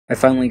I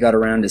finally got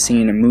around to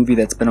seeing a movie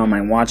that's been on my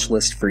watch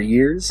list for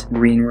years,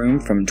 Green Room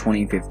from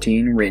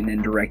 2015, written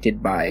and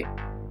directed by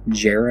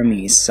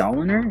Jeremy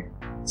Saulnier?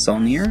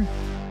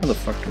 How the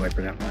fuck do I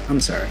pronounce that?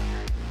 I'm sorry.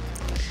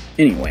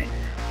 Anyway,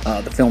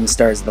 the film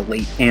stars the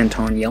late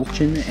Anton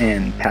Yelchin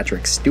and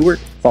Patrick Stewart,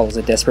 follows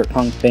a desperate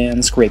punk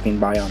band scraping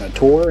by on a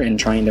tour and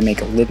trying to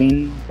make a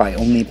living by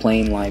only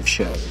playing live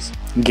shows.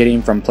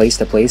 Getting from place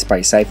to place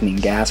by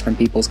siphoning gas from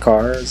people's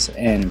cars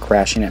and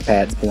crashing at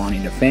pads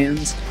belonging to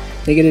fans,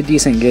 they get a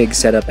decent gig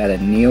set up at a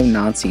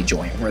neo-Nazi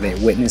joint where they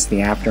witness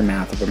the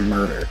aftermath of a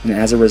murder, and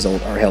as a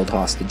result are held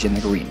hostage in the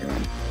Green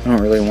Room. I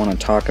don't really want to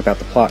talk about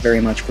the plot very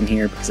much from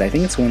here because I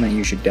think it's one that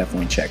you should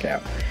definitely check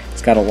out.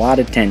 It's got a lot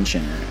of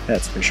tension in it,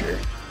 that's for sure.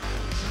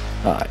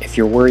 If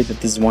you're worried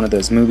that this is one of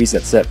those movies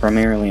that's set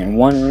primarily in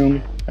one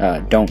room,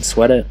 don't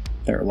sweat it.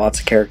 There are lots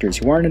of characters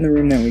who aren't in the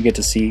room that we get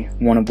to see,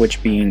 one of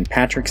which being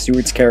Patrick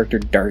Stewart's character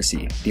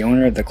Darcy, the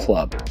owner of the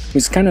club,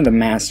 who's kind of the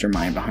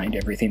mastermind behind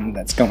everything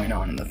that's going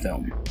on in the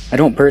film. I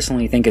don't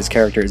personally think his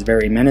character is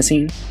very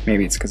menacing,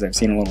 maybe it's because I've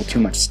seen a little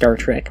too much Star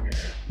Trek,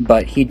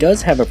 but he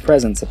does have a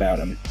presence about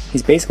him.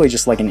 He's basically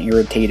just like an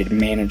irritated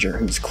manager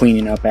who's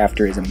cleaning up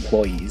after his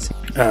employees.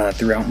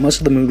 Throughout most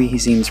of the movie, he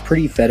seems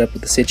pretty fed up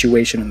with the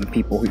situation and the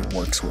people he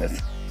works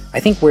with. I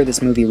think where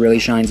this movie really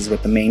shines is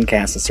with the main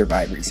cast of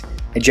survivors.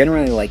 I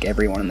generally like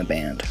everyone in the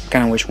band.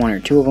 Kinda wish one or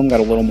two of them got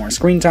a little more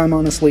screen time,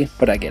 honestly,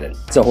 but I get it.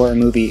 It's a horror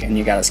movie, and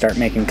you gotta start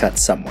making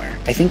cuts somewhere.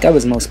 I think I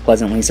was most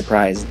pleasantly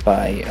surprised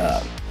by,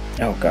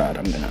 oh god,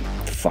 I'm gonna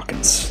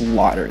fucking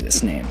slaughter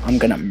this name. I'm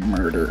gonna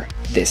murder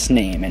this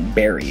name and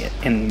bury it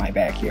in my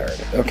backyard.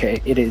 Okay,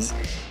 it is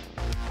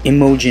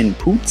Imogen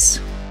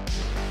Poots?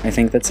 I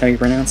think that's how you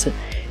pronounce it.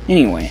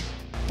 Anyway,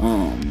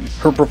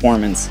 her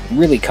performance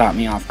really caught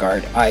me off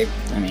guard. I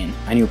mean,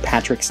 I knew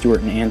Patrick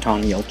Stewart and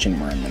Anton Yelchin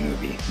were in the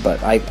movie,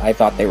 but I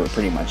thought they were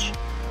pretty much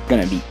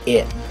gonna be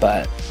it,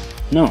 but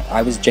no,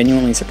 I was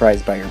genuinely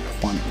surprised by her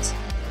performance.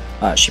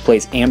 She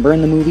plays Amber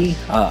in the movie,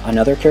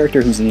 another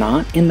character who's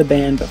not in the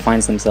band but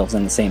finds themselves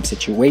in the same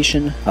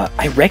situation.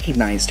 I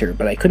recognized her,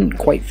 but I couldn't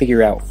quite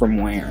figure out from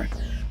where.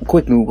 A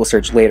quick Google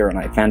search later and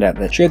I found out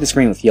that I shared the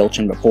screen with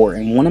Yelchin before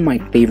in one of my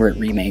favorite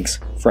remakes,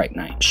 Fright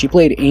Night. She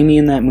played Amy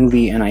in that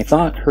movie and I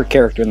thought her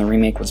character in the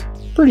remake was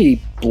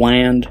pretty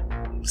bland,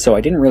 so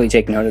I didn't really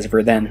take notice of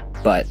her then,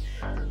 but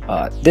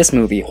this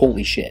movie,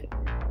 holy shit.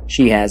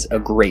 She has a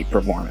great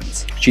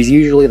performance. She's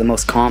usually the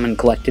most calm and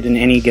collected in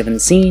any given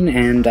scene,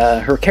 and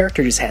her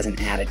character just has an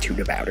attitude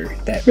about her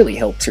that really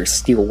helps her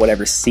steal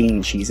whatever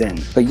scene she's in.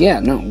 But yeah,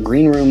 no,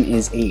 Green Room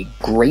is a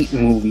great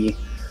movie.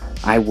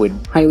 I would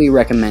highly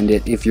recommend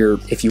it if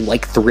you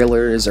like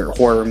thrillers or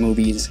horror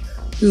movies.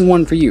 This is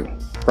one for you,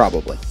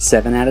 probably.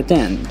 7 out of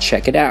 10,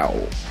 check it out.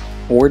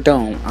 Or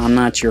don't, I'm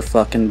not your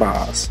fucking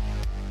boss.